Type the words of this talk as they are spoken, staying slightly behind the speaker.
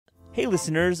Hey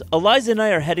listeners, Eliza and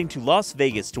I are heading to Las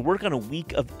Vegas to work on a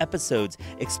week of episodes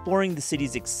exploring the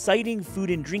city's exciting food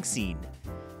and drink scene.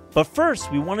 But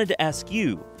first, we wanted to ask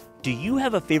you, do you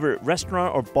have a favorite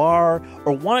restaurant or bar,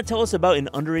 or want to tell us about an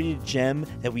underrated gem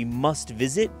that we must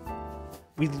visit?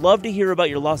 We'd love to hear about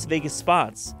your Las Vegas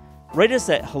spots. Write us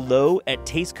at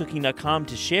hello@tastecooking.com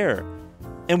to share.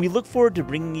 And we look forward to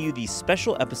bringing you these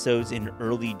special episodes in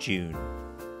early June.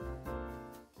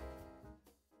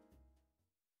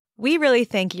 We really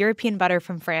think European butter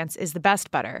from France is the best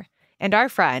butter, and our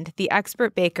friend, the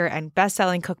expert baker and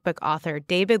best-selling cookbook author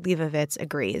David Leibovitz,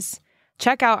 agrees.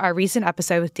 Check out our recent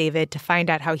episode with David to find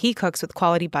out how he cooks with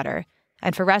quality butter.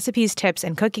 And for recipes, tips,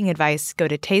 and cooking advice, go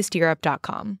to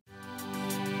tasteeurope.com.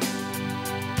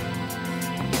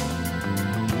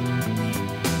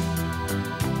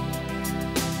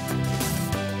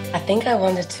 I think I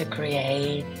wanted to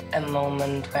create a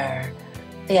moment where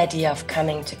the idea of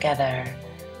coming together,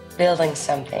 building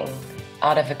something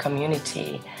out of a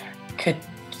community could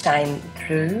shine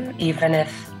through, even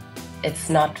if it's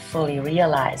not fully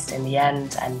realized in the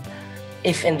end, and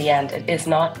if in the end it is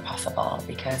not possible,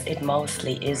 because it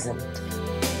mostly isn't.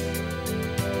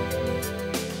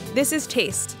 This is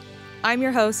Taste. I'm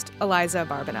your host, Eliza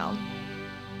Barbanel.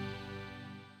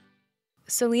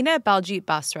 Celina Baljeet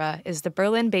Basra is the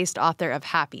Berlin-based author of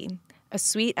Happy, a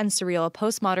sweet and surreal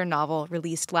postmodern novel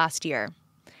released last year.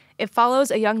 It follows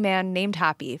a young man named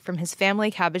Happy from his family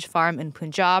cabbage farm in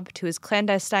Punjab to his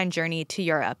clandestine journey to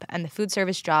Europe and the food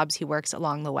service jobs he works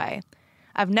along the way.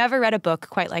 I've never read a book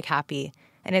quite like Happy,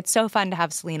 and it's so fun to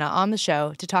have Celina on the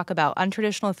show to talk about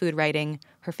untraditional food writing,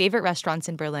 her favorite restaurants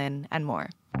in Berlin, and more.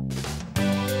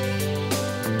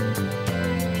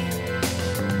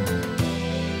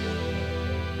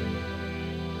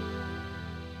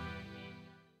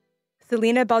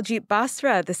 Celina Baljeet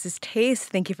Basra, this is Taste.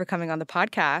 Thank you for coming on the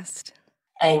podcast.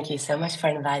 Thank you so much for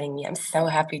inviting me. I'm so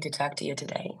happy to talk to you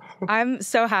today. I'm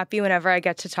so happy whenever I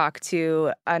get to talk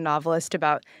to a novelist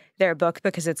about their book,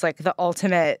 because it's like the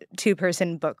ultimate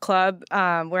two-person book club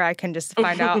where I can just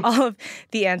find out all of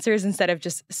the answers instead of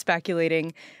just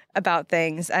speculating about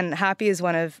things. And Happy is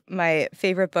one of my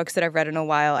favorite books that I've read in a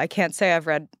while. I can't say I've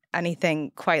read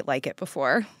anything quite like it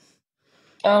before.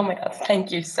 Oh my God,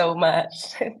 thank you so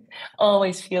much. It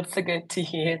always feels so good to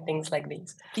hear things like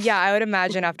these. Yeah, I would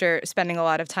imagine after spending a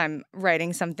lot of time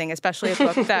writing something, especially a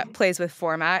book that plays with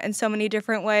format in so many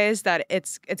different ways, that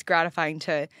it's gratifying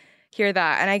to hear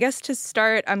that. And I guess to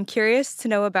start, I'm curious to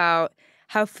know about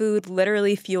how food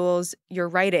literally fuels your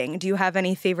writing. Do you have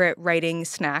any favorite writing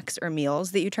snacks or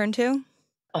meals that you turn to?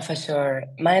 Oh, for sure.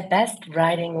 My best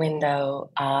writing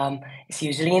window is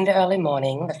usually in the early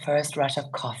morning, the first rush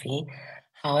of coffee.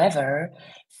 However,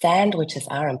 sandwiches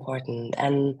are important,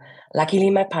 and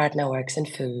luckily my partner works in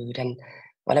food, and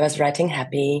when I was writing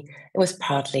Happy, it was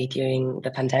partly during the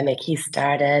pandemic. He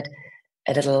started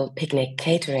a little picnic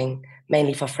catering,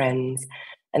 mainly for friends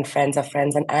and friends of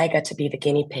friends, and I got to be the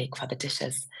guinea pig for the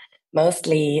dishes.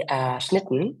 Mostly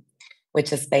Schnitten,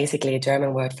 which is basically a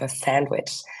German word for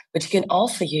sandwich, which you can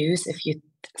also use if you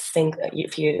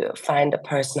find a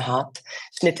person hot,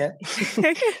 Schnitte.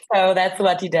 So that's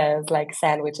what he does, like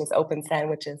sandwiches, open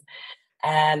sandwiches.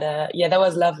 And that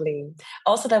was lovely.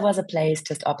 Also, there was a place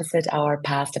just opposite our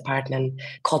past apartment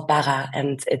called Barra,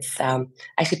 and it's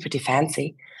actually pretty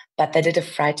fancy. But they did a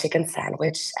fried chicken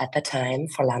sandwich at the time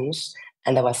for lunch,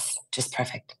 and that was just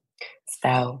perfect.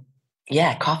 So,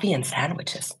 yeah, coffee and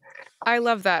sandwiches. I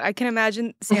love that. I can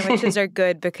imagine sandwiches are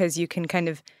good because you can kind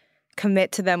of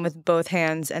commit to them with both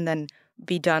hands and then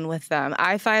be done with them.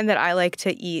 I find that I like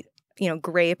to eat,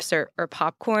 grapes or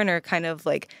popcorn or kind of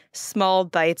like small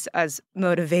bites as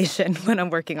motivation when I'm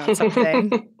working on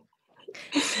something.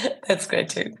 That's great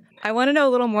too. I want to know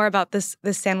a little more about this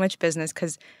sandwich business,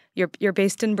 because you're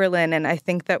based in Berlin, and I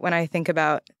think that when I think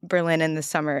about Berlin in the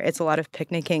summer, it's a lot of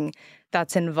picnicking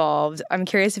that's involved. I'm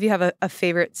curious if you have a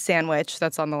favorite sandwich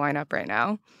that's on the lineup right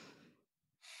now.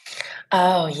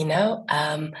 Oh,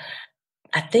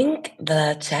 I think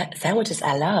the sandwiches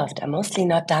I loved are mostly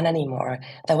not done anymore.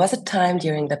 There was a time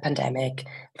during the pandemic,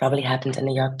 probably happened in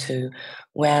New York too,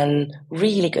 when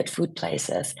really good food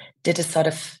places did a sort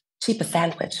of cheaper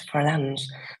sandwich for lunch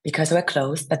because they were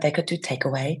closed, but they could do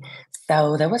takeaway.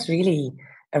 So there was really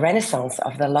a renaissance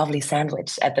of the lovely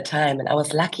sandwich at the time. And I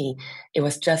was lucky. It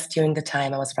was just during the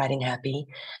time I was writing Happy.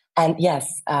 And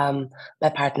yes, my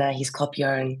partner, he's called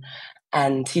Björn,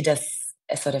 and he does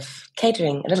a sort of a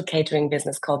little catering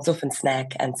business called Suff and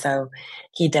Snack. And so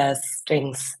he does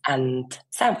drinks and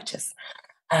sandwiches.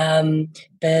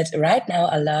 But right now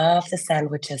I love the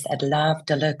sandwiches at Love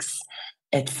Deluxe.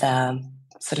 It's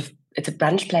sort of it's a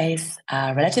brunch place,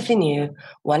 relatively new,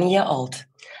 1 year old,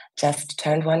 just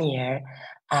turned 1 year.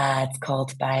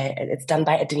 It's done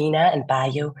by Edwina and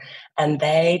Bayou, and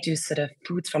they do sort of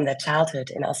foods from their childhood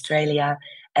in Australia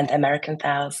and American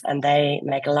styles, and they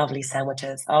make lovely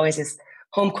sandwiches. Always this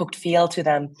home cooked feel to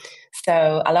them.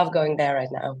 So I love going there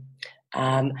right now.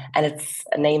 And it's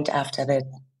named after the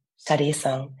Sade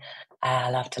song,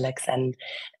 Love Deluxe. And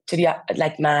to be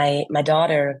like my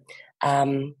daughter,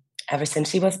 ever since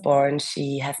she was born,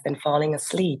 she has been falling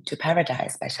asleep to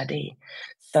Paradise by Sade.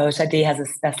 So Sade has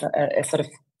a sort of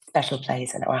special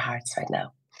place in our hearts right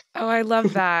now. Oh, I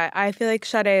love that. I feel like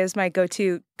Sade is my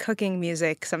go-to cooking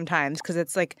music sometimes because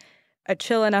it's like a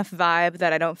chill enough vibe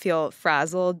that I don't feel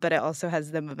frazzled, but it also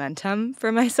has the momentum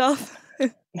for myself.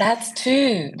 That's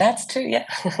true. That's true. Yeah.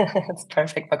 It's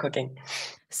perfect for cooking.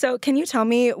 So, can you tell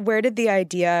me, where did the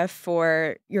idea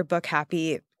for your book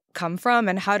Happy come from,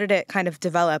 and how did it kind of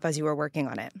develop as you were working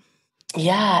on it?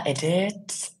 Yeah, it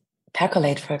did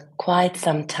percolate for quite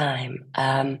some time.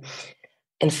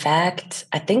 In fact,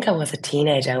 I think I was a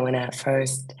teenager when I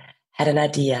first had an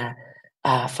idea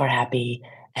for Happy.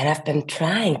 And I've been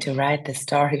trying to write this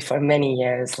story for many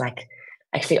years, like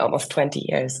actually almost 20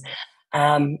 years.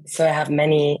 So I have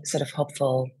many sort of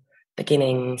hopeful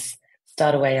beginnings,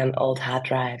 start away on old hard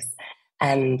drives.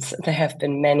 And there have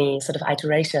been many sort of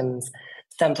iterations.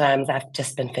 Sometimes I've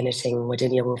just been finishing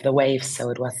Virginia with the Waves, so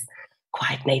it was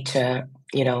quite nature,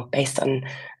 based on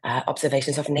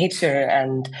observations of nature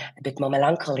and a bit more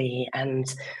melancholy.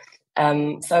 And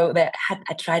so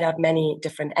I tried out many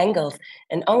different angles.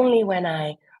 And only when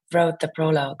I wrote the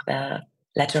prologue, the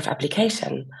letter of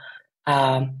application,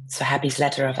 so Happy's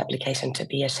letter of application to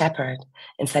be a shepherd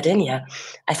in Sardinia,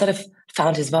 I sort of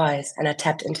found his voice and I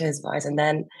tapped into his voice. And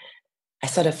then I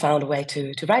sort of found a way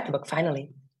to write the book finally,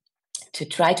 to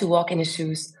try to walk in his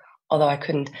shoes, although I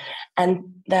couldn't.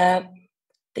 And the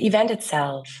event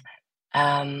itself,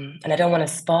 and I don't want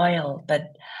to spoil,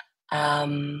 but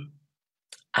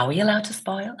are we allowed to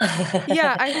spoil?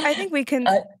 Yeah, I think we can.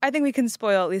 I think we can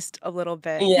spoil at least a little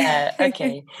bit. Yeah,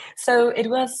 okay. So it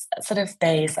was sort of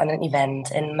based on an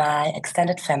event in my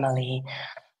extended family.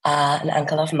 An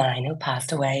uncle of mine who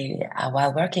passed away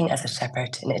while working as a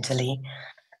shepherd in Italy.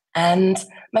 And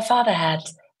my father had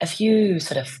a few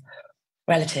sort of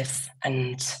relatives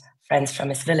and friends from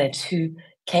his village who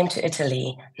came to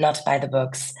Italy, not by the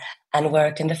books, and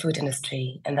worked in the food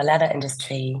industry, in the leather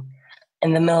industry,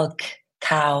 in the milk,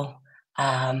 cow,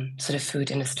 sort of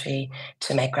food industry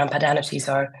to make Gran Padano cheese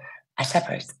or a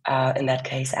shepherd in that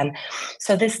case. And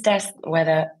so this death, where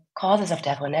the causes of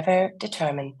death were never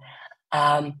determined,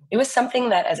 it was something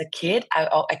that as a kid,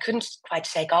 I couldn't quite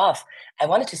shake off. I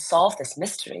wanted to solve this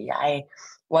mystery. I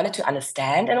wanted to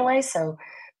understand in a way. So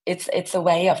it's a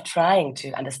way of trying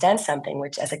to understand something,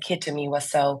 which as a kid to me was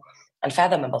so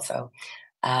unfathomable. So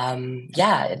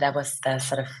that was the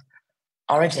sort of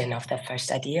origin of the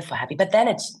first idea for Happy. But then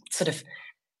it sort of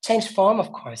changed form,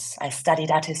 of course. I studied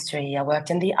art history. I worked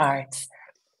in the arts.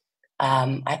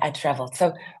 I traveled.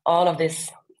 So all of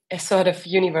this sort of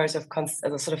universe of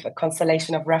sort of a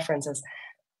constellation of references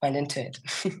went into it.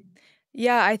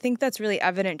 Yeah, I think that's really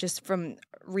evident just from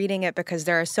reading it because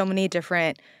there are so many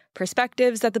different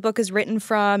perspectives that the book is written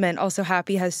from, and also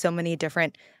Happy has so many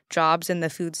different jobs in the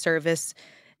food service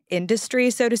industry,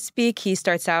 so to speak. He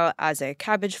starts out as a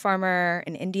cabbage farmer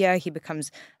in India. He becomes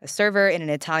a server in an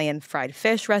Italian fried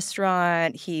fish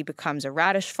restaurant. He becomes a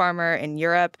radish farmer in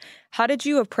Europe. How did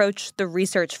you approach the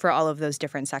research for all of those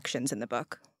different sections in the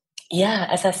book? Yeah,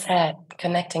 as I said,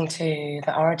 connecting to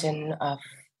the origin of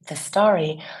the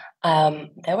story,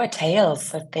 there were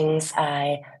tales of things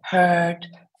I heard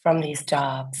from these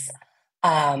jobs.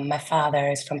 My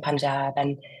father is from Punjab,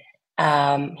 and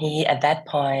he, at that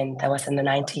point, that was in the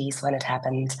 90s when it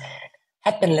happened,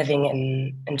 had been living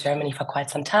in Germany for quite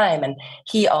some time. And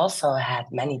he also had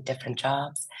many different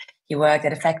jobs. He worked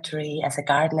at a factory as a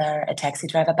gardener, a taxi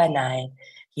driver by night.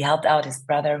 He helped out his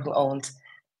brother who owned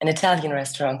an Italian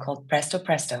restaurant called Presto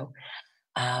Presto.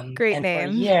 Great And for a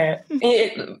name. year,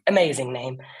 amazing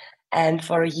name. And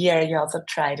for a year, he also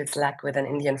tried his luck with an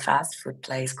Indian fast food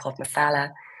place called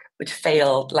Masala, which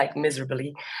failed like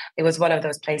miserably. It was one of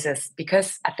those places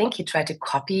because I think he tried to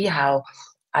copy how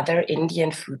other Indian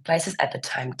food places at the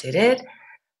time did it,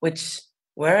 which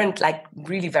weren't like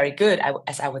really very good,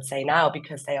 as I would say now,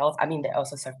 because they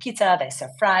also serve pizza, they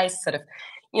serve fries, sort of,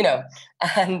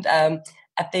 and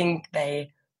I think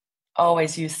they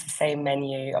always use the same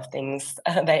menu of things.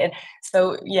 It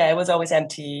was always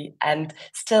empty. And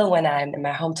still, when I'm in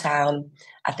my hometown,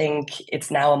 I think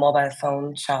it's now a mobile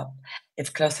phone shop. It's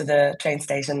close to the train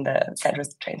station, the Central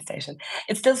train station.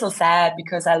 It's still so sad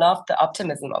because I love the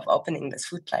optimism of opening this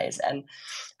food place, and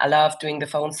I love doing the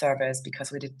phone service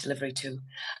because we did delivery too.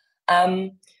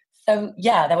 So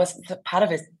yeah, that was part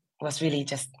of it. Was really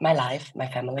just my life, my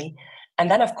family, and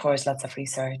then of course lots of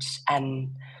research and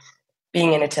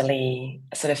being in Italy,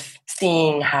 sort of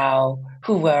seeing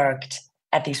who worked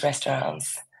at these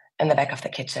restaurants in the back of the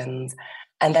kitchens,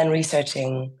 and then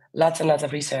researching lots and lots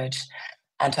of research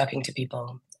and talking to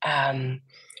people. And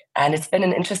it's been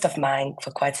an interest of mine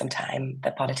for quite some time, the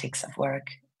politics of work,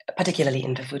 particularly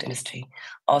in the food industry,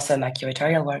 also my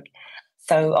curatorial work.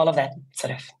 So all of that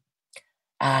sort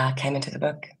of came into the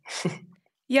book.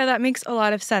 Yeah, that makes a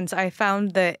lot of sense. I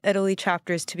found the Italy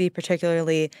chapters to be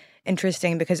particularly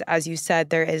interesting because, as you said,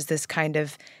 there is this kind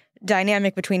of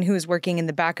dynamic between who is working in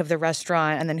the back of the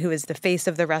restaurant and then who is the face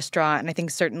of the restaurant. And I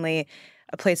think certainly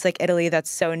a place like Italy that's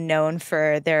so known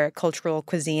for their cultural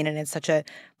cuisine and it's such a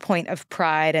point of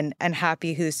pride, and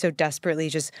Happy, who so desperately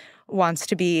just wants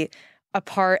to be a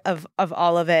part of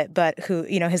all of it, but who,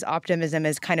 his optimism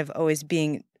is kind of always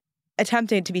being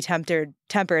attempting to be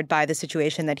tempered by the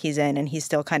situation that he's in, and he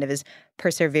still kind of is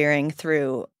persevering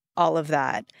through all of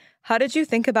that. How did you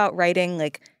think about writing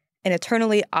like an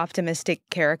eternally optimistic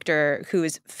character who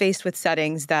is faced with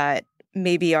settings that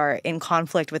maybe are in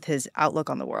conflict with his outlook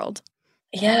on the world?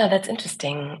 Yeah, that's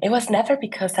interesting. It was never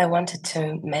because I wanted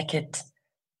to make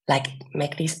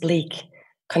these bleak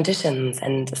conditions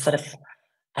and sort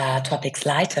of topics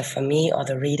lighter for me or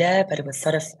the reader, but it was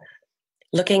sort of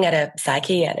looking at a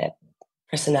psyche, at a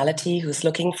personality who's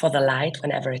looking for the light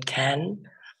whenever it can.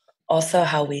 Also,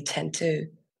 how we tend to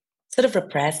sort of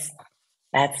repress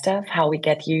bad stuff, how we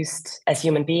get used as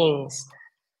human beings,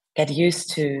 get used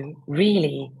to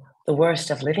really the worst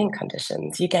of living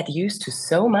conditions. You get used to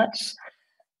so much.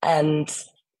 And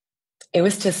it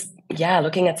was just,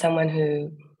 looking at someone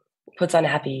who puts on a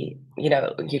happy, you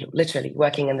literally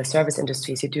working in the service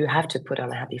industries, you do have to put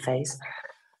on a happy face.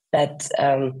 But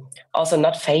also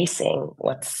not facing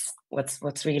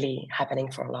what's really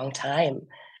happening for a long time.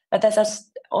 But that's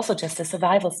also just a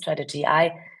survival strategy.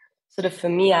 For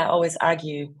me, I always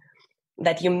argue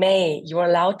that you're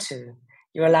allowed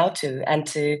to, and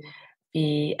to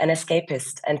be an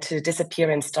escapist and to disappear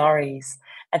in stories.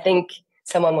 I think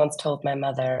someone once told my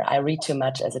mother, I read too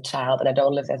much as a child and I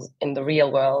don't live in the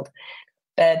real world.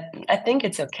 But I think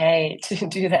it's okay to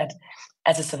do that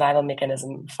as a survival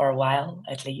mechanism for a while,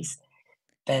 at least.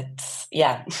 But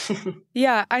yeah.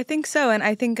 Yeah, I think so. And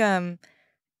I think,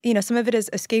 some of it is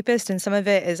escapist and some of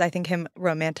it is, I think, him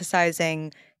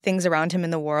romanticizing things around him in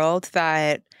the world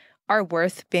that are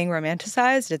worth being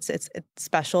romanticized. It's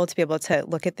special to be able to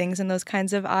look at things in those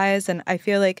kinds of eyes. And I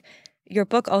feel like your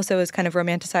book also is kind of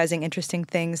romanticizing interesting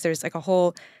things. There's like a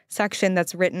whole section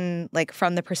that's written like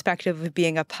from the perspective of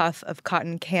being a puff of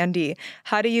cotton candy.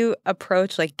 How do you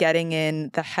approach like getting in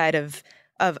the head of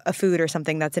a food or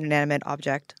something that's an inanimate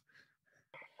object?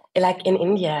 Like in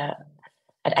India,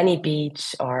 at any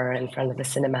beach or in front of the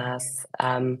cinemas,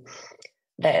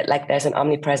 there's an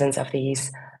omnipresence of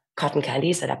these cotton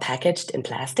candies that are packaged in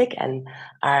plastic and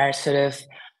are sort of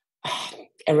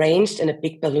arranged in a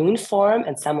big balloon form,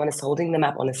 and someone is holding them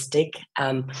up on a stick,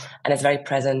 and it's very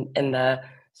present in the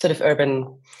sort of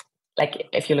urban, like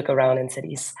if you look around in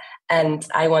cities. And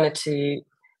I wanted to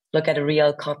look at a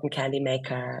real cotton candy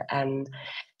maker, and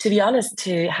to be honest,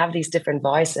 to have these different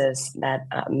voices that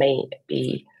may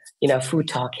be, food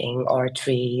talking or a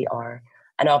tree or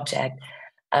an object,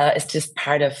 is just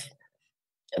part of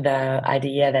the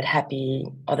idea that Happy,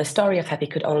 or the story of Happy,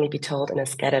 could only be told in a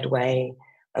scattered way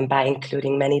and by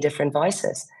including many different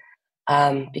voices.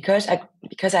 Because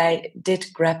I did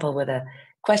grapple with a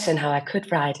question how I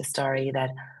could write a story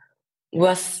that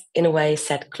was in a way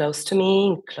set close to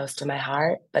me, close to my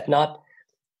heart, but not.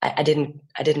 I didn't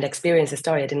experience the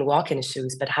story. I didn't walk in his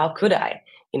shoes, but how could I?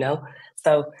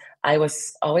 So I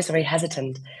was always very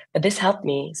hesitant. But this helped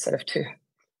me sort of to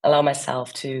allow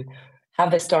myself to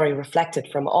have the story reflected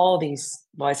from all these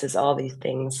voices, all these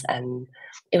things, and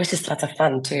it was just lots of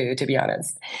fun too. To be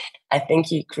honest, I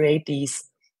think you create these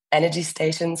energy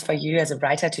stations for you as a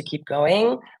writer to keep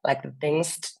going, like the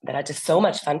things that are just so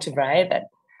much fun to write that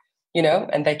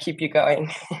and they keep you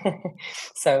going.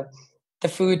 So the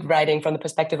food writing from the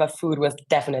perspective of food was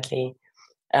definitely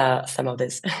some of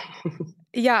this.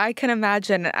 Yeah, I can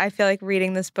imagine. I feel like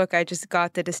reading this book, I just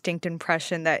got the distinct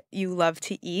impression that you love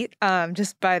to eat,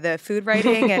 just by the food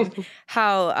writing and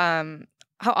how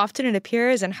often it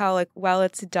appears and how like well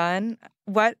it's done.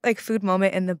 What like food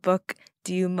moment in the book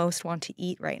do you most want to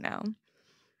eat right now?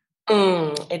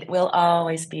 It will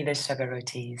always be the sugar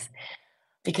rotis.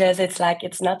 because it's like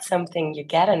it's not something you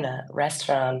get in a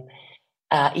restaurant,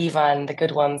 even the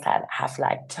good ones that have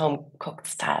like home cooked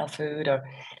style food, or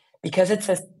because it's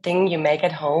a thing you make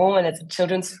at home and it's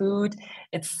children's food.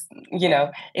 It's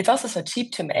it's also so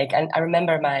cheap to make. And I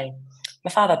remember my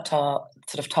father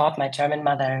taught my German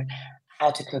mother how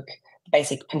to cook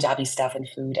basic Punjabi stuff and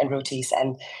food and rotis.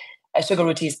 And a sugar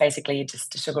roti is basically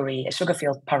just a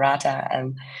sugar-filled paratha.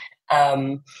 And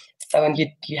um, so and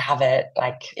you have it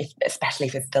like especially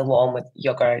if it's still warm with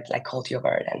yogurt, like cold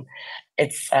yogurt, and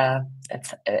it's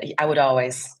I would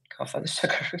always go for the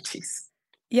sugar rotis.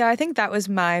 Yeah, I think that was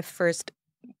my first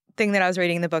thing that I was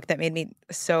reading in the book that made me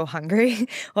so hungry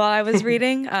while I was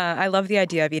reading. I love the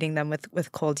idea of eating them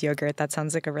with cold yogurt. That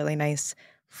sounds like a really nice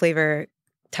flavor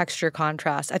texture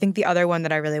contrast. I think the other one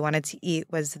that I really wanted to eat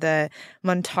was the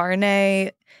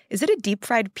Montarne. Is it a deep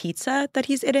fried pizza that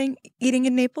he's eating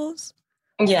in Naples?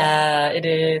 Yeah, it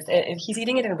is. He's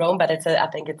eating it in Rome, but I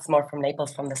think it's more from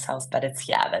Naples, from the south. But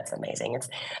yeah, that's amazing. It's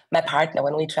my partner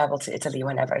when we traveled to Italy.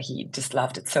 Whenever he just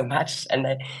loved it so much, and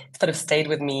it sort of stayed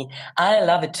with me. I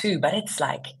love it too, but it's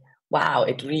like wow,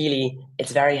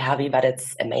 it's very heavy, but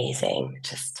it's amazing.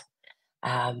 Just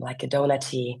like a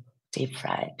donutty deep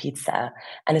fried pizza,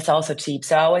 and it's also cheap.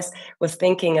 So I always was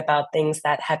thinking about things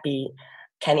that happy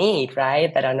can eat,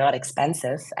 right? That are not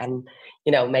expensive and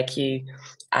make you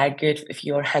are good if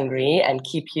you're hungry and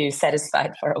keep you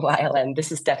satisfied for a while. And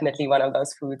this is definitely one of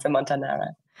those foods, a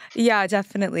montanara. Yeah,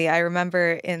 definitely. I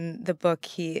remember in the book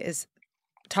he is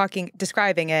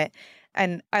describing it.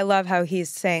 And I love how he's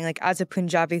saying, like, as a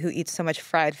Punjabi who eats so much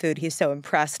fried food, he's so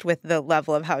impressed with the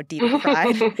level of how deep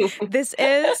fried this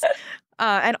is.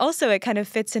 And also, it kind of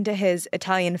fits into his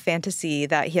Italian fantasy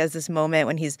that he has this moment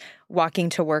when he's walking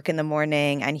to work in the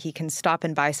morning and he can stop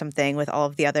and buy something with all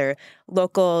of the other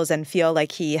locals and feel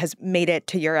like he has made it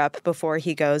to Europe before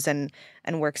he goes and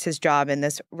works his job in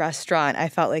this restaurant. I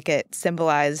felt like it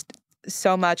symbolized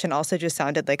so much and also just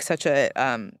sounded like such a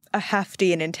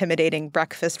hefty and intimidating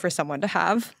breakfast for someone to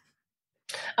have.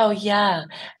 Oh, yeah.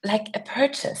 Like a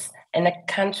purchase in a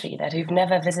country that you've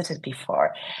never visited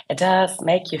before. It does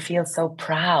make you feel so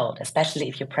proud, especially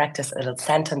if you practice a little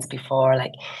sentence before,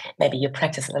 like maybe you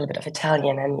practice a little bit of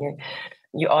Italian and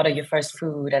you order your first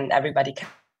food and everybody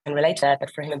can relate to that.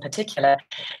 But for him in particular,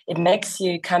 it makes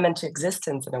you come into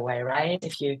existence in a way, right?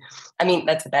 I mean,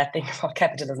 that's a bad thing about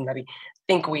capitalism that we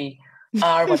think we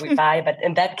are what we buy. But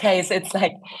in that case, it's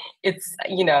like, he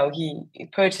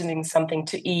purchasing something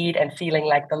to eat and feeling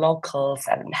like the locals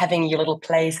and having your little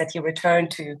place that you return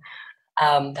to.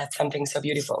 That's something so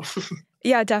beautiful.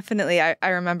 Yeah, definitely. I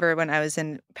remember when I was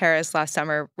in Paris last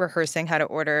summer rehearsing how to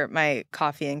order my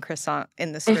coffee and croissant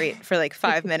in the street for like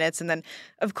 5 minutes. And then,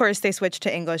 of course, they switched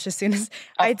to English as soon as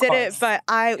I did it. But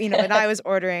when I was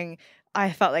ordering,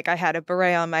 I felt like I had a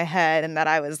beret on my head and that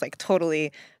I was like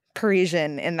totally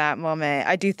Parisian in that moment.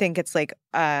 I do think it's like,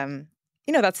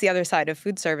 that's the other side of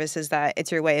food service is that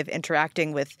it's your way of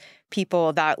interacting with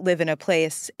people that live in a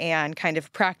place and kind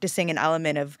of practicing an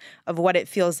element of what it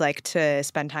feels like to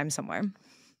spend time somewhere.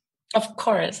 Of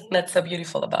course. That's so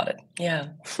beautiful about it. Yeah.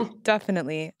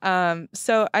 Definitely.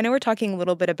 So I know we're talking a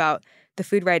little bit about the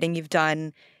food writing you've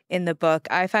done in the book.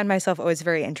 I find myself always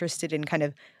very interested in kind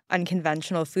of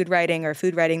unconventional food writing or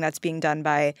food writing that's being done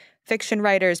by fiction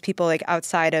writers, people like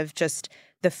outside of just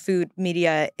the food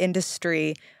media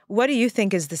industry. What do you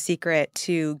think is the secret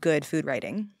to good food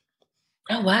writing?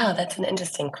 Oh, wow. That's an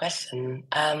interesting question.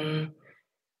 I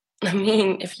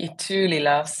mean, if you truly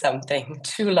love something,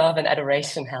 true love and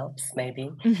adoration helps,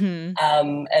 maybe. Mm-hmm.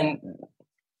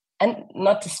 And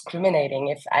not discriminating.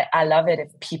 If I love it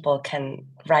if people can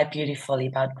write beautifully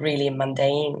about really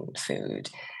mundane food.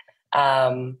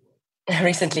 Um,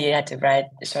 Recently, I had to write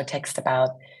a short text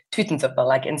about Tütensuppe,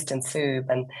 like instant soup,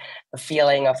 and the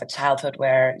feeling of a childhood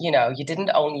where you didn't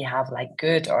only have like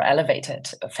good or elevated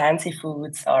fancy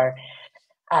foods,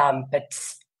 but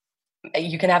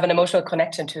you can have an emotional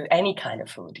connection to any kind of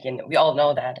food. We all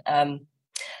know that.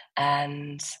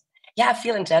 And yeah, I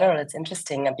feel in general it's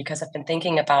interesting because I've been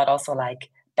thinking about also like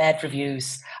bad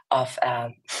reviews of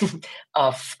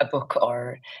of a book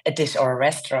or a dish or a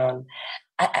restaurant.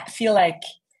 I feel like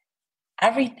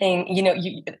everything,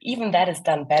 even that is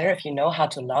done better if you know how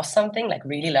to love something, like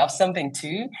really love something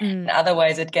too. And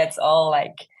otherwise it gets all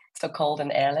like so cold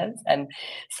and airless. And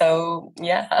so,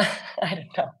 yeah, I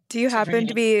don't know. Do you happen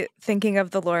to be thinking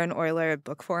of the Lauren Euler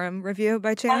book forum review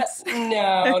by chance?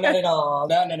 No, not at all.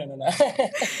 No.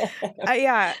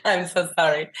 Yeah. I'm so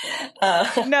sorry.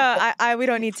 No, we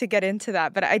don't need to get into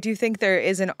that. But I do think there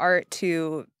is an art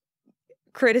to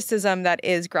criticism that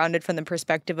is grounded from the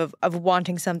perspective of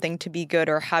wanting something to be good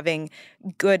or having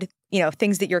good,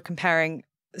 things that you're comparing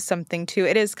something too.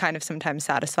 It is kind of sometimes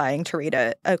satisfying to read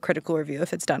a critical review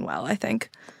if it's done well, I think.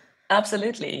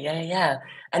 Absolutely. Yeah, yeah.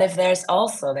 And if there's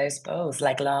both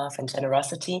like love and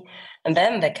generosity, and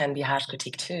then there can be harsh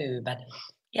critique too. But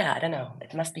yeah, I don't know.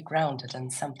 It must be grounded in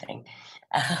something.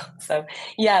 So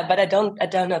yeah, but I don't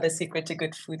know the secret to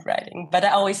good food writing. But I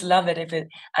always love it if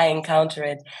I encounter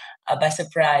it by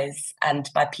surprise and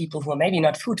by people who are maybe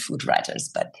not food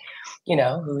writers, but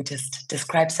who just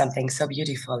describe something so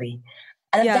beautifully.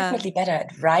 And I'm definitely better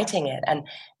at writing it and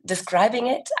describing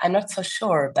it. I'm not so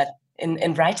sure, but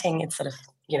in writing, it sort of,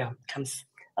 comes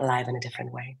alive in a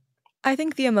different way. I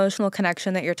think the emotional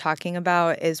connection that you're talking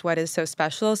about is what is so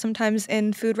special sometimes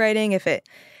in food writing. If it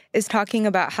is talking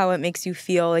about how it makes you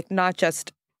feel, like not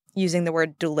just using the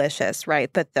word delicious,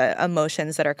 right, but the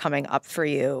emotions that are coming up for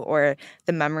you or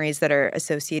the memories that are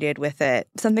associated with it.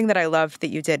 Something that I loved that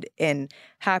you did in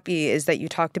Happy is that you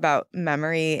talked about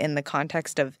memory in the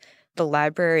context of the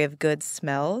library of good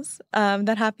smells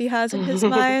that Happy has in his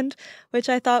mind, which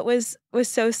I thought was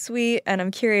so sweet. And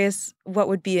I'm curious, what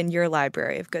would be in your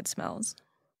library of good smells?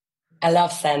 I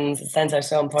love scents. Scents are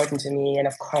so important to me. And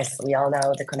of course, we all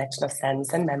know the connection of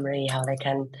scents and memory, how they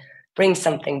can bring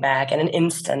something back in an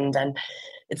instant. And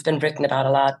it's been written about a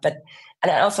lot.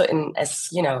 And I also, as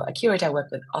a curator, I work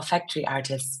with olfactory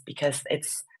artists because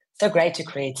it's so great to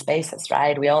create spaces,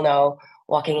 right? We all know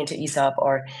walking into Aesop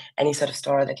or any sort of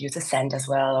store that uses scent as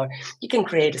well, or you can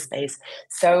create a space.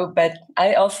 So, but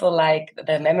I also like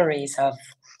the memories of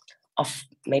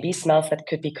maybe smells that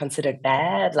could be considered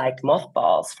bad, like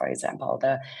mothballs, for example.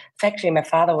 The factory my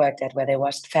father worked at, where they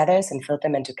washed feathers and filled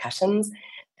them into cushions,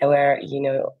 they were,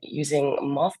 using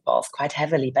mothballs quite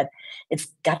heavily. But it's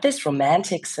got this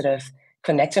romantic sort of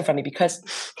connection for me because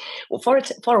for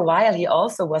a while he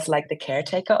also was like the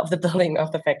caretaker of the building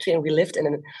of the factory, and we lived in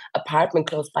an apartment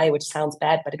close by, which sounds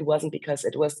bad, but it wasn't, because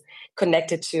it was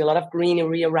connected to a lot of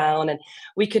greenery around, and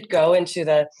we could go into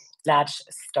the large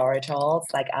storage halls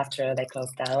like after they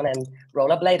closed down and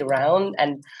rollerblade around.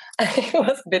 And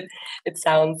it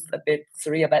sounds a bit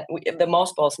surreal, but the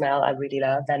mothball smell I really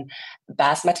love. And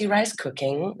basmati rice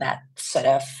cooking, that sort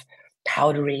of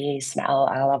powdery smell,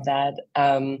 I love that.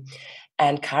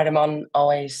 And cardamom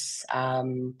always,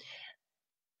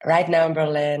 right now in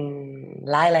Berlin,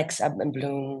 lilacs up in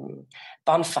bloom,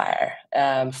 bonfire,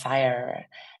 fire.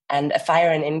 And a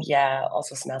fire in India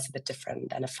also smells a bit different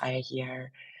than a fire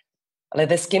here. Like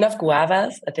the skin of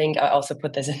guavas, I think I also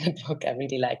put this in the book. I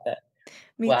really like the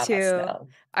Me guava too. smell.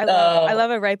 I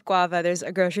love a ripe guava. There's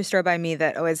a grocery store by me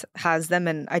that always has them,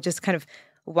 and I just kind of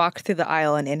walk through the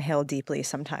aisle and inhale deeply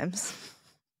sometimes.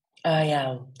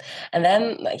 Yeah. And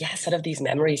then, sort of these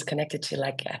memories connected to,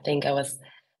 like, I think I was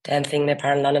dancing in a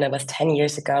bar in London. It was 10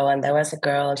 years ago, and there was a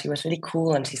girl, and she was really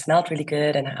cool, and she smelled really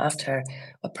good. And I asked her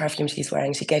what perfume she's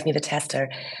wearing. She gave me the tester,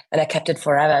 and I kept it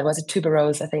forever. It was a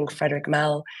tuberose, I think, Frederic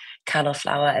Malle candle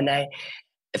flower. And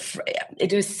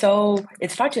it was so,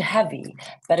 it's far too heavy,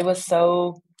 but it was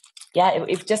so,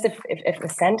 if the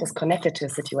scent is connected to a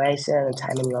situation and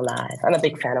time in your life, I'm a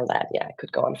big fan of that. Yeah, it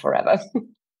could go on forever.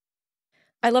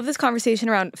 I love this conversation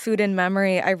around food and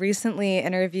memory. I recently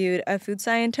interviewed a food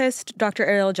scientist, Dr.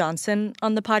 Ariel Johnson,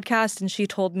 on the podcast, and she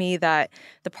told me that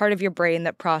the part of your brain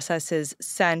that processes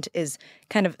scent is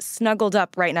kind of snuggled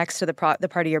up right next to the part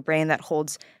of your brain that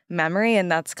holds memory,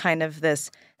 and that's kind of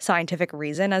this scientific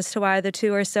reason as to why the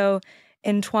two are so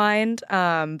entwined.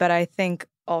 But I think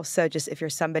also just if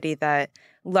you're somebody that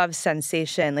loves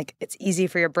sensation, like it's easy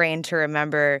for your brain to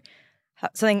remember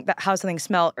how something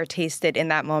smelled or tasted in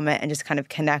that moment and just kind of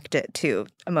connect it to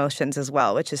emotions as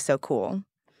well, which is so cool.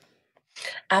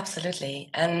 Absolutely.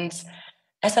 And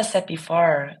as I said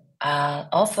before,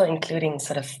 also including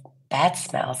sort of bad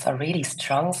smells or really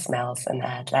strong smells in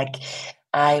that. Like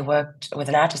I worked with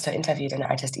an artist, or interviewed an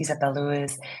artist, Isabel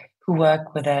Lewis, who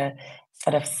worked with a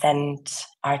sort of scent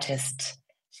artist.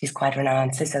 She's quite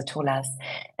renowned, Cecil Tolas.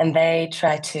 And they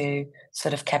try to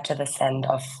sort of capture the scent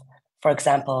of, for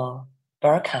example,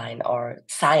 Durkheim or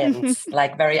science,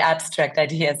 like very abstract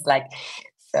ideas, like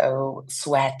so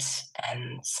sweat.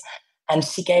 And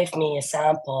she gave me a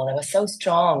sample that was so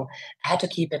strong, I had to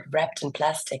keep it wrapped in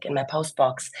plastic in my post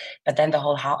box. But then the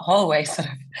whole hallway sort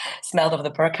of smelled of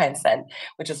the Durkheim scent,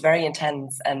 which was very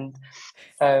intense. And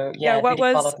so, it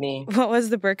really followed me. What was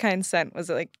the Durkheim scent?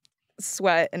 Was it like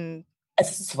sweat and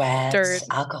sweat, dirt,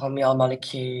 alcohol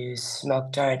molecules,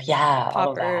 smoke, dirt, all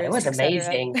of that. It was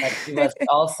amazing, but it was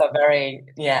also very,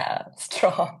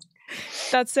 strong.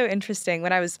 That's so interesting.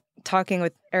 When I was talking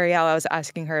with Ariel, I was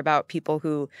asking her about people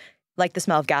who like the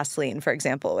smell of gasoline, for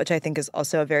example, which I think is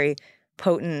also a very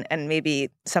potent and maybe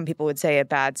some people would say a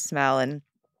bad smell. And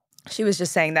she was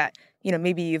just saying that,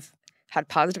 maybe you've had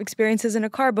positive experiences in a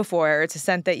car before, or it's a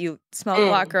scent that you smelled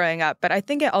a lot growing up. But I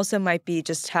think it also might be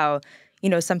just how,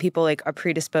 some people like are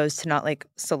predisposed to not like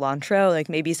cilantro. Like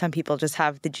maybe some people just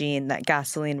have the gene that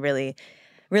gasoline really,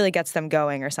 really gets them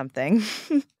going or something.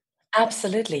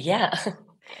 Absolutely, yeah.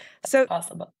 So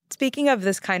Possible. speaking of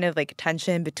this kind of like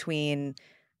tension between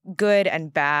good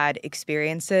and bad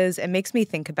experiences, it makes me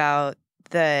think about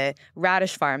the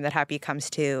radish farm that Happy comes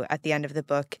to at the end of the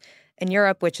book in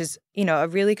Europe, which is, a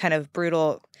really kind of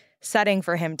brutal setting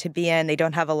for him to be in. They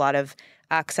don't have a lot of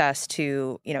access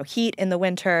to, heat in the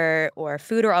winter or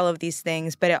food or all of these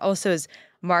things, but it also is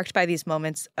marked by these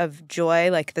moments of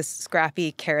joy, like this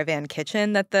scrappy caravan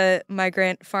kitchen that the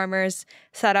migrant farmers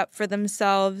set up for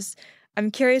themselves.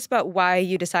 I'm curious about why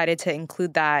you decided to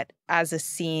include that as a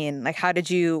scene. Like, how did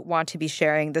you want to be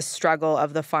sharing the struggle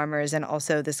of the farmers and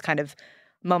also this kind of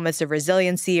moments of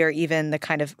resiliency, or even the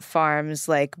kind of farms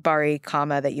like Bari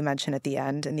Kama that you mentioned at the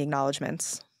end in the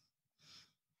acknowledgments?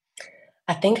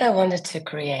 I think I wanted to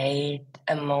create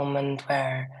a moment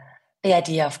where the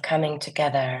idea of coming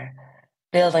together,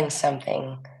 building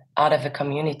something out of a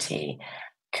community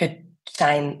could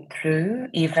shine through,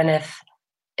 even if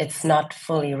it's not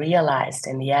fully realized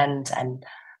in the end. And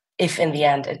if in the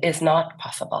end it is not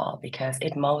possible, because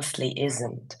it mostly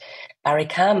isn't.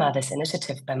 Barikama, this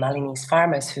initiative by Malinese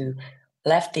farmers who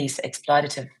left these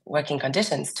exploitative working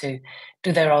conditions to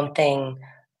do their own thing,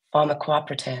 form a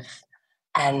cooperative,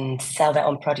 and sell their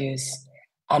own produce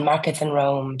on markets in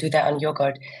Rome, do their own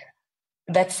yogurt.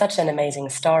 That's such an amazing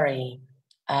story,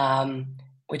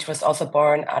 which was also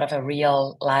born out of a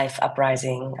real life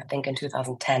uprising. I think in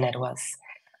 2010 it was,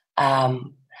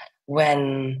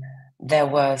 when there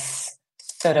was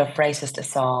sort of racist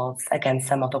assaults against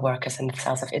some of the workers in the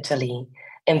south of Italy,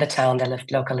 in the town they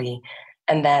lived locally.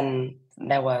 And then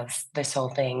there was this whole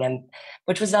thing, and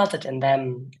which resulted in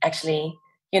them actually,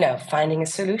 finding a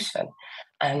solution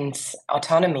and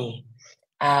autonomy,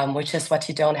 which is what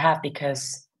you don't have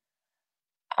because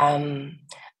the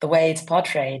way it's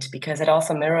portrayed, because it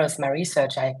also mirrors my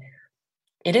research.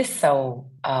 It is so,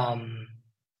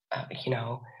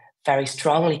 very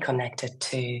strongly connected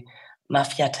to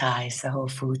mafia ties, the whole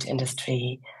food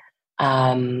industry,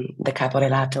 the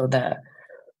caporalato,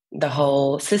 the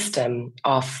whole system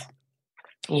of,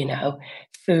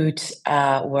 food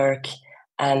work,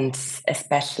 and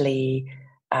especially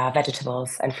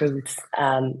vegetables and fruits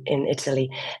in Italy.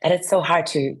 And it's so hard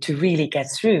to really get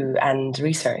through and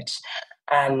research.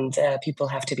 And people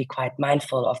have to be quite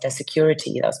mindful of their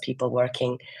security, those people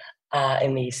working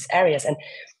in these areas. And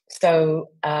so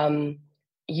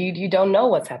you don't know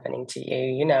what's happening to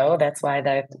you, That's why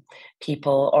the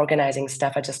people organizing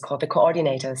stuff are just called the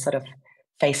coordinators, sort of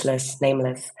faceless,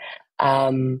 nameless.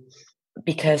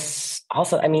 Because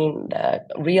also, the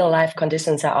real life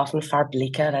conditions are often far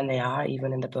bleaker than they are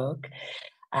even in the book.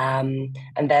 And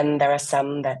then there are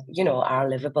some that, are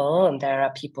livable, and there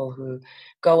are people who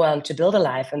go on to build a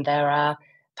life, and there are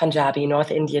Punjabi,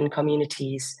 North Indian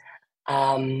communities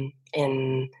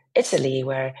in Italy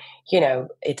where,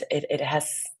 it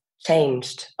has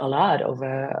changed a lot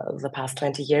over the past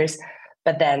 20 years,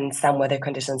 but then some where the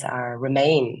conditions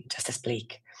remain just as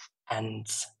bleak. And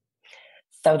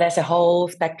so there's a whole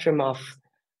spectrum of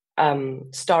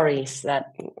stories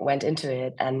that went into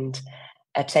it, and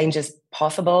a change is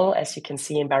possible, as you can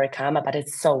see in Barikama, but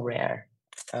it's so rare.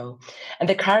 So, and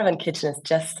the caravan kitchen is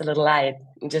just a little light,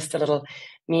 just a little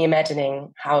me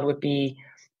imagining how it would be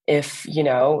if,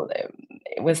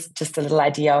 it was just a little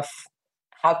idea of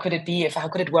how could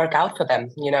it work out for them,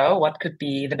 what could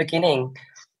be the beginning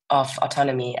of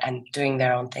autonomy and doing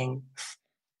their own thing.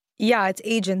 Yeah, it's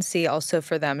agency also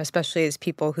for them, especially as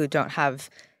people who don't have,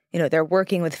 they're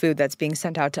working with food that's being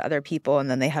sent out to other people, and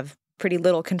then they have pretty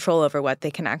little control over what they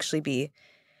can actually be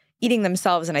eating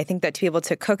themselves. And I think that to be able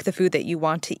to cook the food that you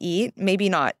want to eat, maybe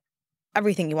not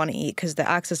everything you want to eat because the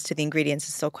access to the ingredients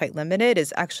is still quite limited,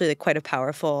 is actually like quite a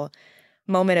powerful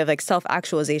moment of like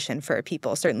self-actualization for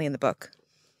people, certainly in the book.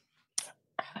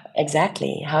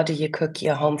 Exactly. How do you cook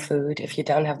your home food if you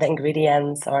don't have the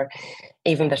ingredients or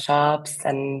even the shops?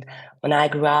 And when I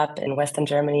grew up in Western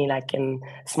Germany, like in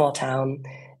a small town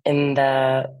in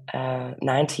the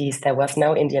 90s, there was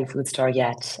no Indian food store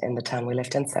yet in the town we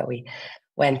lived in. So we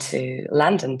went to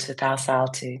London, to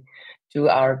Tarsal, to do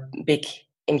our big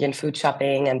Indian food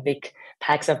shopping and big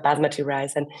packs of basmati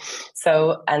rice.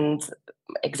 And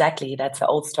exactly, that's the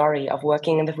old story of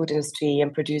working in the food industry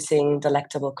and producing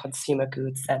delectable consumer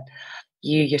goods that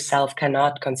you yourself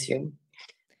cannot consume.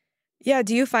 Yeah.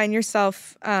 Do you find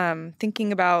yourself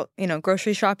thinking about,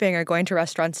 grocery shopping or going to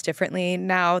restaurants differently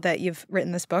now that you've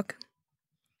written this book?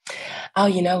 Oh,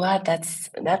 you know what? That's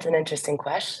an interesting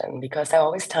question because there are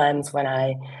always times when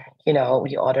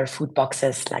we order food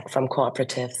boxes like from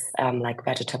cooperatives, like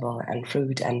vegetable and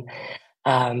fruit.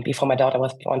 And before my daughter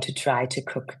was born, to try to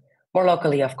cook more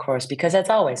locally, of course, because that's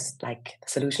always like the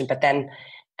solution. But then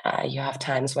you have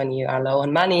times when you are low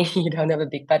on money, you don't have a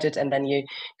big budget, and then you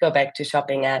go back to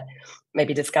shopping at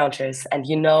maybe discounters, and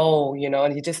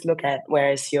and you just look at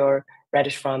where is your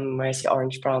radish from, where is your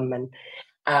orange from,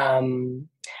 um,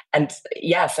 and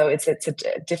yeah, so it's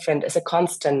a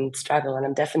constant struggle, and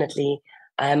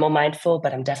I'm more mindful,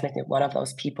 but I'm definitely one of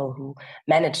those people who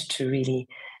managed to really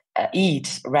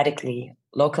eat radically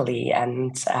locally,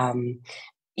 and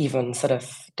even sort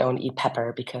of don't eat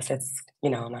pepper because it's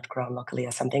not grown locally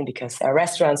or something, because there are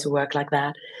restaurants who work like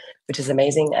that, which is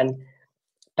amazing.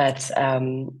 But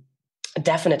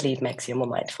definitely it makes you more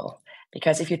mindful,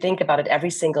 because if you think about it, every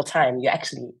single time you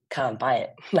actually can't buy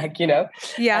it,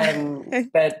 Yeah.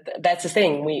 but that's the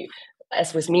thing, we,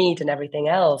 as with meat and everything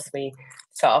else, we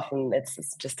so often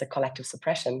it's just a collective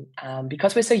suppression,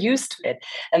 because we're so used to it.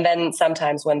 And then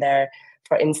sometimes when they're,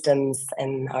 for instance,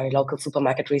 in our local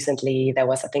supermarket recently, there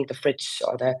was, I think, the fridge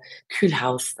or the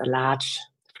Kühlhaus, the large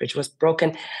fridge was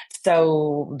broken.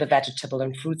 So the vegetable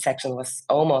and fruit section was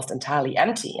almost entirely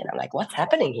empty. And I'm like, what's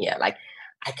happening here? Like,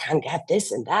 I can't get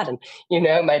this and that. And,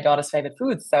 my daughter's favorite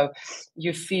food. So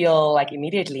you feel like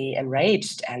immediately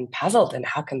enraged and puzzled. And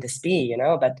how can this be?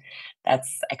 But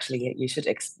that's actually,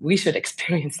 we should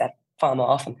experience that far more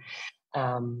often.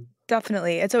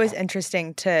 Definitely. It's always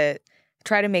interesting to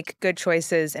try to make good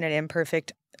choices in an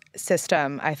imperfect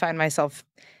system. I find myself,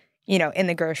 in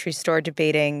the grocery store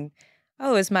debating,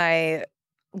 oh, is my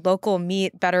local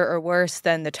meat better or worse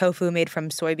than the tofu made from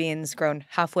soybeans grown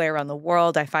halfway around the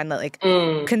world? I find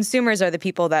that consumers are the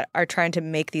people that are trying to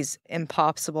make these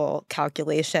impossible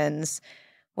calculations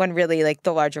when really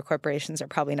the larger corporations are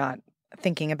probably not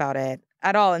thinking about it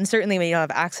at all. And certainly when you don't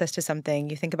have access to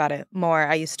something, you think about it more.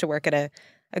 I used to work at a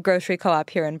grocery co-op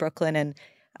here in Brooklyn, and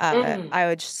I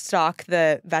would stock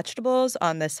the vegetables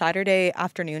on the Saturday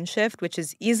afternoon shift, which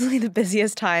is easily the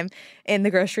busiest time in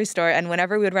the grocery store. And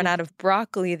whenever we would run out of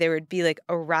broccoli, there would be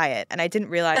a riot. And I didn't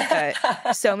realize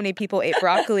that so many people ate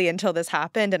broccoli until this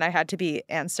happened. And I had to be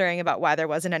answering about why there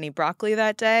wasn't any broccoli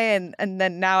that day. And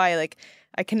then now I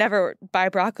can never buy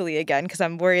broccoli again because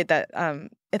I'm worried that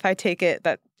if I take it,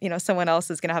 that someone else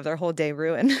is going to have their whole day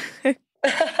ruined.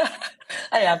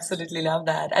 I absolutely love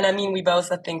that. And I mean, we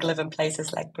both, I think, live in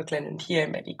places like Brooklyn and here,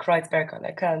 maybe Kreuzberg or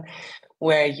Neukölln,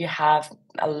 where you have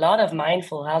a lot of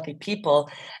mindful, healthy people,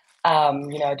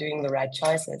 doing the right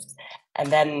choices. And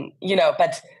then,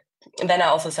 and then are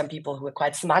also some people who are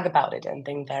quite smug about it and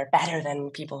think they're better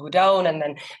than people who don't. And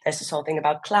then there's this whole thing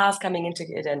about class coming into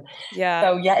it. And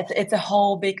so, it's a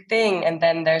whole big thing. And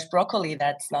then there's broccoli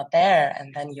that's not there.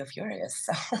 And then you're furious.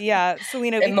 So. Yeah,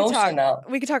 Celina,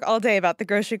 we could talk all day about the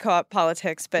grocery co-op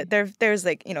politics, but there's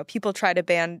people try to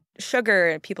ban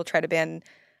sugar, people try to ban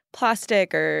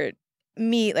plastic or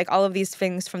meat, all of these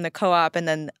things from the co-op. And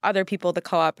then other people, the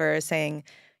co-op, are saying,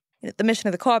 the mission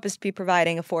of the co-op is to be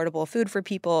providing affordable food for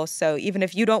people. So even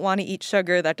if you don't want to eat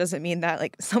sugar, that doesn't mean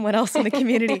that someone else in the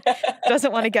community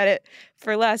doesn't want to get it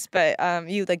for less. But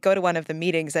you go to one of the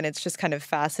meetings, and it's just kind of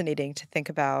fascinating to think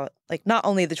about not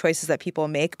only the choices that people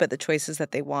make, but the choices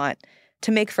that they want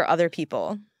to make for other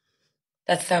people.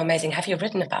 That's so amazing. Have you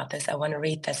written about this? I want to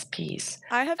read this piece.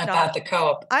 I have about the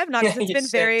co-op. I have not. It's been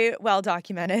very well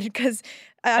documented, because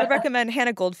I would recommend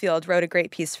Hannah Goldfield wrote a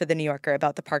great piece for The New Yorker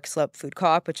about the Park Slope Food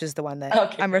Co-op, which is the one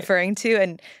that I'm referring to.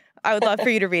 And I would love for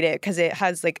you to read it, because it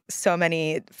has so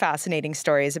many fascinating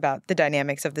stories about the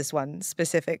dynamics of this one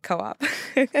specific co-op.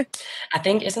 I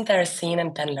think, isn't there a scene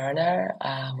in Ben Lerner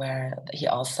where he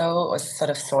also was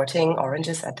sort of sorting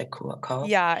oranges at the co-op?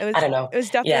 Yeah, it was. I don't know. It was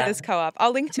definitely this co-op.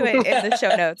 I'll link to it in the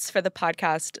show notes for the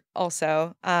podcast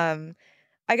also.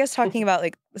 I guess talking about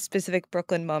specific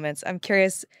Brooklyn moments, I'm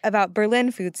curious about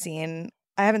Berlin food scene.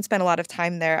 I haven't spent a lot of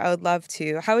time there. I would love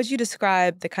to. How would you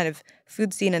describe the kind of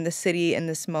food scene in the city in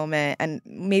this moment? And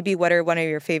maybe what are one of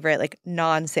your favorite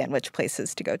non-sandwich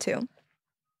places to go to?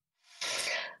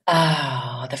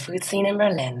 Oh, the food scene in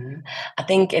Berlin. I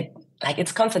think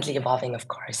it's constantly evolving, of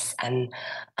course. And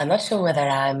I'm not sure whether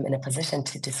I'm in a position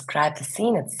to describe the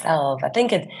scene itself. I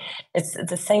think it's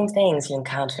the same things you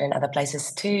encounter in other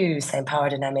places too. Same power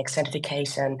dynamics,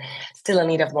 gentrification, still in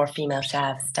need of more female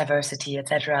chefs, diversity,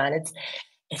 etc. And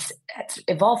it's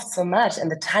evolved so much. And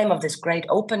the time of this great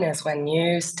openness when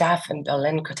new stuff in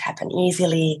Berlin could happen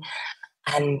easily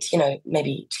and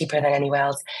maybe cheaper than anywhere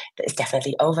else, is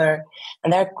definitely over.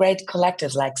 And there are great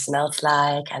collectives like Smells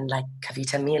Like and like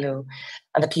Kavita Milu,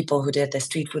 and the people who did the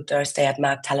Street Food Thursday at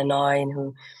Markt Halle 9,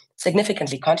 who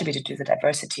significantly contributed to the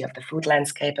diversity of the food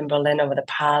landscape in Berlin over the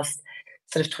past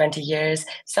sort of 20 years.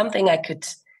 Something I could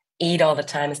eat all the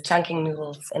time is chunking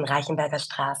noodles in Reichenberger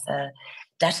Straße.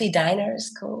 Dashi Diner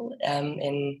is cool,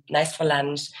 in nice for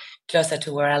lunch, closer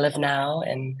to where I live now,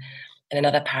 in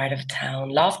another part of town.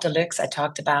 Loft Deluxe, I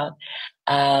talked about.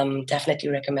 Definitely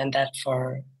recommend that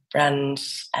for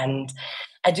brunch. And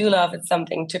I do love it's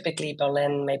something typically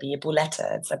Berlin, maybe a Boulette.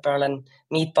 It's a Berlin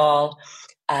meatball.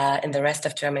 In the rest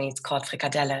of Germany, it's called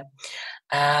Frikadelle.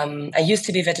 I used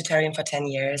to be vegetarian for 10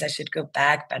 years. I should go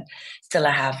back, but still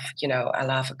I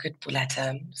love a good Boulette,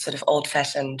 sort of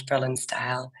old-fashioned Berlin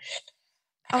style.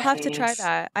 I'll have to try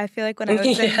that. I feel like when I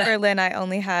was in Berlin, I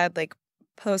only had like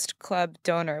Post Club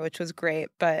Doner, which was great,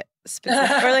 but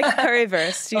or like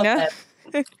currywurst, you know?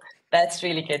 That's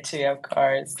really good too, of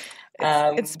course.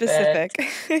 It's specific.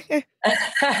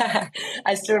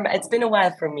 I still remember, it's been a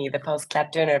while for me, the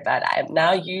post-clap dinner, but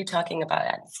now you talking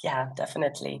about it, yeah,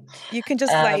 definitely. You can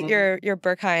just light your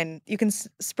Berghain, you can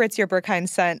spritz your Berghain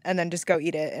scent and then just go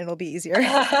eat it and it'll be easier.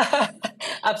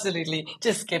 Absolutely.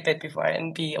 Just skip it before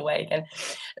and be awake.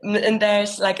 And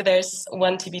there's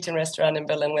one Tibetan restaurant in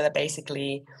Berlin where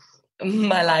basically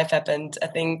my life happened. I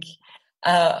think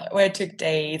where I took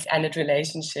dates, ended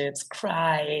relationships,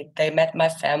 cried. They met my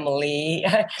family,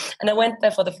 and I went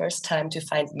there for the first time to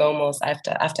find momos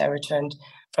after I returned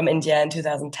from India in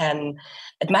 2010.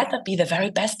 It might not be the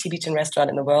very best Tibetan restaurant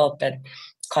in the world, but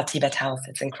it's called Tibet House.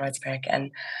 It's in Kreuzberg,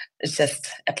 and it's just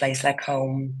a place like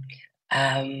home.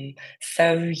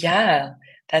 So yeah,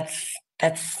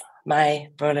 that's my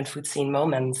Berlin food scene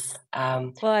moments.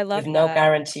 Well, I love with no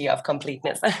guarantee of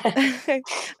completeness.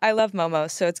 I love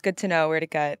momos, so it's good to know where to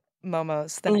get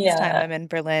momos the next time I'm in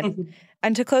Berlin.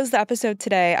 And to close the episode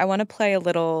today, I want to play a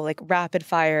little like rapid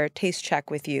fire taste check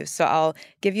with you. So I'll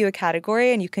give you a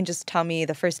category and you can just tell me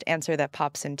the first answer that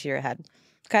pops into your head.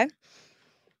 Okay?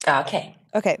 Okay.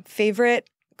 Favorite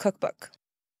cookbook?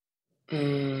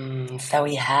 So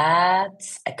we had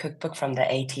a cookbook from the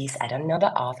 80s. I don't know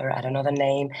the author. I don't know the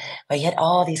name. But he had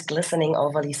all these glistening,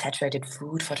 overly saturated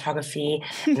food photography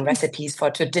and recipes for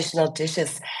traditional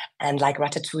dishes and like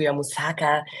ratatouille or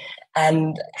moussaka.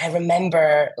 And I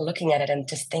remember looking at it and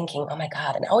just thinking, oh my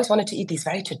God. And I always wanted to eat these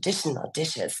very traditional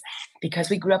dishes because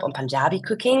we grew up on Punjabi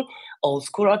cooking, old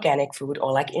school organic food,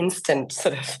 or like instant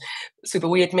sort of super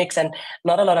weird mix, and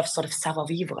not a lot of sort of savoir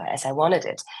vivre as I wanted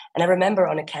it. And I remember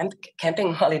on a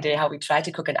camping holiday how we tried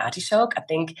to cook an artichoke, I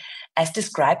think as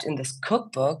described in this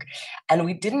cookbook, and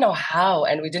we didn't know how,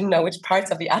 and we didn't know which parts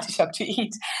of the artichoke to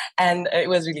eat. And it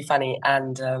was really funny.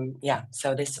 And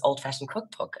so this old-fashioned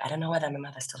cookbook, I don't know whether my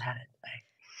mother still had it.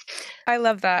 I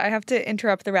love that. I have to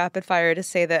interrupt the rapid fire to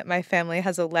say that my family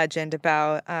has a legend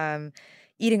about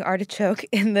eating artichoke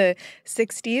in the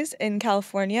 60s in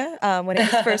California when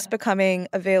it was first becoming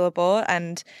available.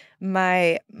 And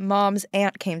my mom's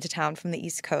aunt came to town from the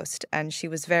East Coast, and she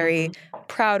was very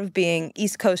proud of being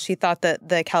East Coast. She thought that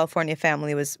the California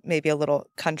family was maybe a little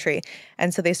country.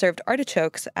 And so they served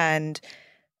artichokes, and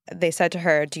they said to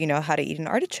her, do you know how to eat an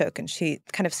artichoke? And she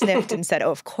kind of sniffed and said,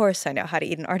 oh, of course I know how to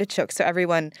eat an artichoke. So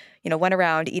everyone, went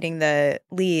around eating the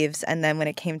leaves. And then when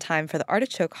it came time for the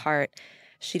artichoke heart,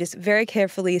 she just very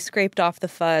carefully scraped off the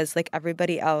fuzz like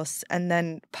everybody else and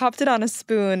then popped it on a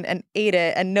spoon and ate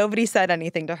it. And nobody said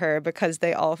anything to her because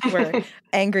they all were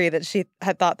angry that she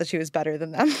had thought that she was better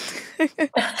than them.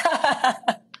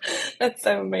 That's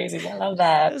so amazing. I love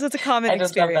that. So it's a common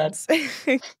experience.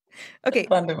 Okay.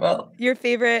 Wonderful. Your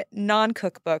favorite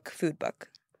non-cookbook food book?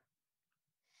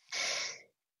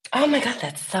 Oh my God,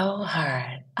 that's so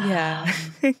hard. Yeah.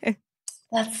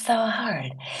 That's so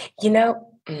hard. No,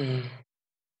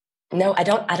 I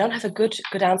don't have a good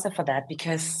answer for that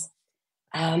because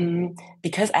I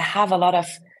have a lot of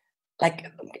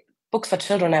like books for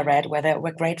children I read where there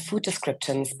were great food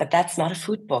descriptions, but that's not a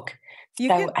food book.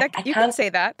 You can say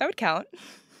that. That would count.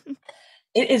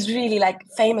 It is really like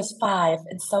Famous Five.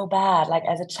 It's so bad. Like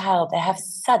as a child, they have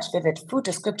such vivid food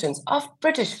descriptions of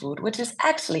British food, which is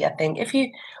actually, I think,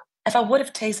 if I would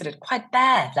have tasted it, quite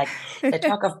bad. Like they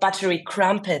talk of buttery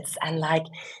crumpets and like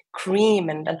cream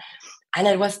and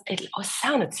it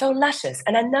sounded so luscious.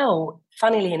 And I know,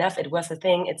 funnily enough, it was a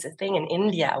thing. It's a thing in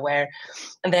India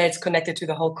and there it's connected to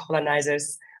the whole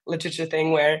colonizers literature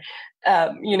thing where,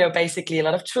 basically a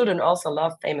lot of children also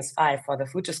love Famous Five for the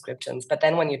food descriptions. But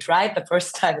then when you try it the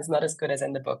first time, it's not as good as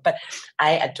in the book. But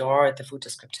I adore the food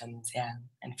descriptions,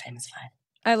 and Famous Five.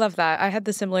 I love that. I had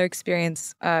the similar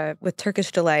experience with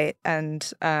Turkish Delight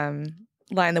and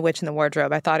Lion the Witch in the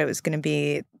Wardrobe. I thought it was going to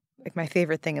be like my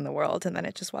favorite thing in the world, and then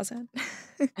it just wasn't.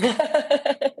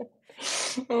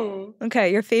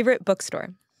 Okay, your favorite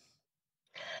bookstore?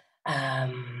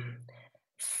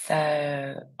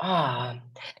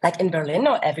 Like in Berlin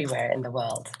or everywhere in the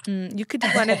world? You could do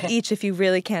one of each if you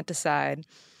really can't decide.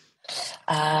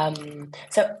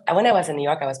 So when I was in New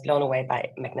York, I was blown away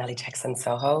by McNally Jackson's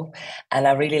Soho, and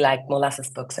I really like Molasses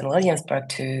Books in Williamsburg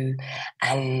too.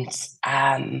 And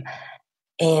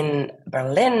in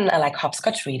Berlin, I like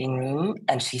Hopscotch Reading Room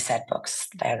and She Said Books.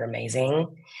 They're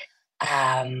amazing.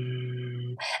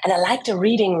 And I liked the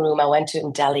reading room I went to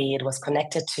in Delhi. It was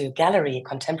connected to gallery,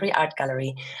 contemporary art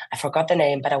gallery. I forgot the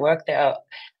name, but I worked there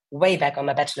way back on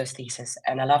my bachelor's thesis.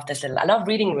 And I love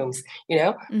reading rooms,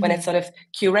 when it's sort of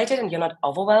curated and you're not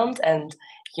overwhelmed and,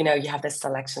 you have this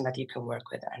selection that you can work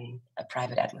with and a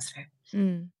private atmosphere.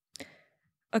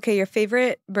 Okay, your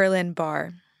favorite Berlin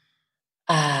bar?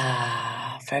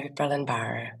 Favorite Berlin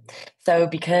bar. So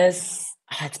because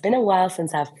it's been a while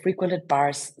since I've frequented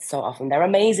bars so often. They're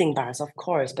amazing bars, of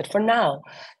course. But for now,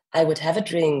 I would have a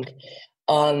drink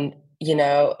on,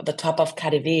 the top of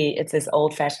KaDeWe. It's this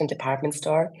old-fashioned department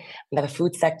store. We have a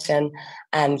food section.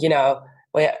 And,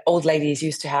 where old ladies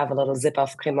used to have a little zip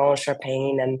of Cremant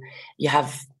champagne. And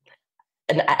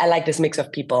and I like this mix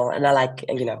of people. And I like,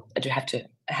 to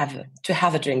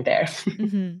have a drink there.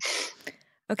 Mm-hmm.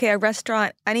 Okay, a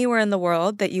restaurant anywhere in the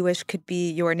world that you wish could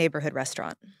be your neighborhood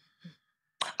restaurant.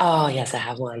 Oh, yes, I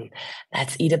have one.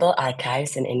 That's Edible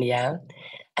Archives in India.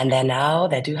 And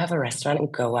they do have a restaurant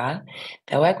in Goa.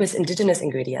 They work with indigenous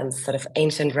ingredients, sort of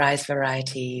ancient rice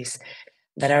varieties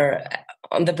that are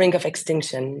on the brink of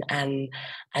extinction. And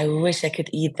I wish I could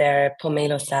eat their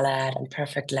pomelo salad and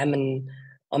perfect lemon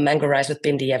or mango rice with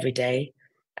bindi every day.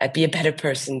 I'd be a better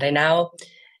person. They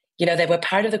were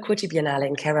part of the Kuti Biennale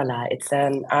in Kerala. It's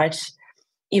an art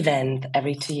event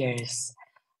every 2 years.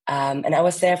 And I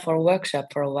was there for a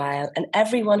workshop for a while, and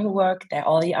everyone who worked there,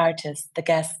 all the artists, the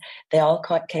guests, they all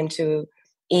came to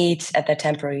eat at their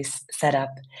temporary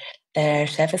setup. Their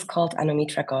chef is called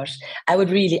Anumitra Ghosh. I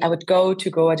would go to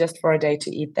Goa just for a day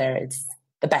to eat there. It's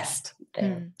the best.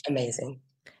 They're amazing.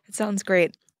 It sounds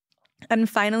great. And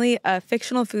finally, a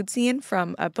fictional food scene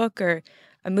from a book or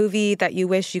a movie that you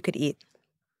wish you could eat.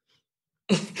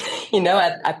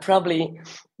 I probably,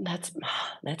 that's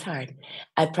hard.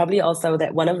 I'd probably also,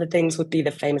 that one of the things would be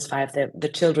the famous five, the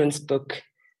children's book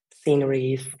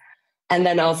sceneries. And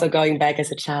then also going back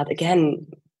as a child, again,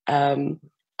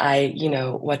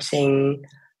 watching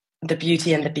The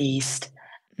Beauty and the Beast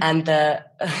and the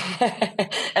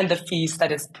and the feast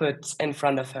that is put in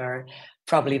front of her.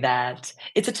 Probably that.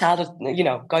 It's a childhood,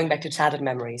 going back to childhood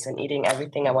memories and eating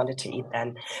everything I wanted to eat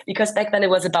then. Because back then it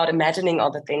was about imagining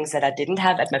all the things that I didn't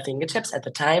have at my fingertips at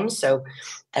the time. So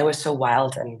they were so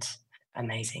wild and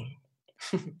amazing.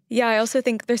 Yeah, I also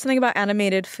think there's something about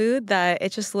animated food that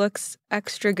it just looks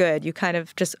extra good. You kind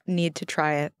of just need to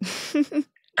try it.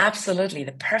 Absolutely.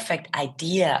 The perfect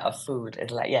idea of food.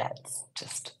 It's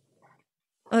just...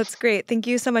 Well, that's great. Thank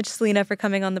you so much, Celina, for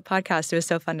coming on the podcast. It was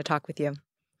so fun to talk with you.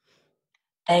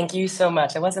 Thank you so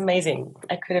much. It was amazing.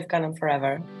 I could have gone on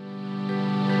forever.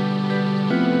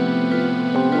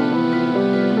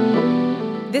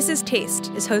 This is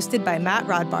Taste is hosted by Matt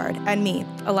Rodbard and me,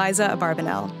 Eliza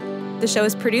Abarbanel. The show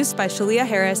is produced by Shalia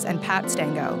Harris and Pat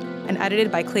Stango and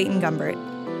edited by Clayton Gumbert.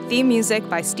 Theme music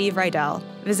by Steve Rydell.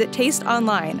 Visit Taste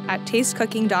online at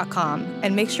tastecooking.com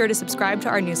and make sure to subscribe to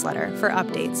our newsletter for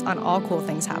updates on all cool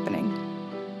things happening.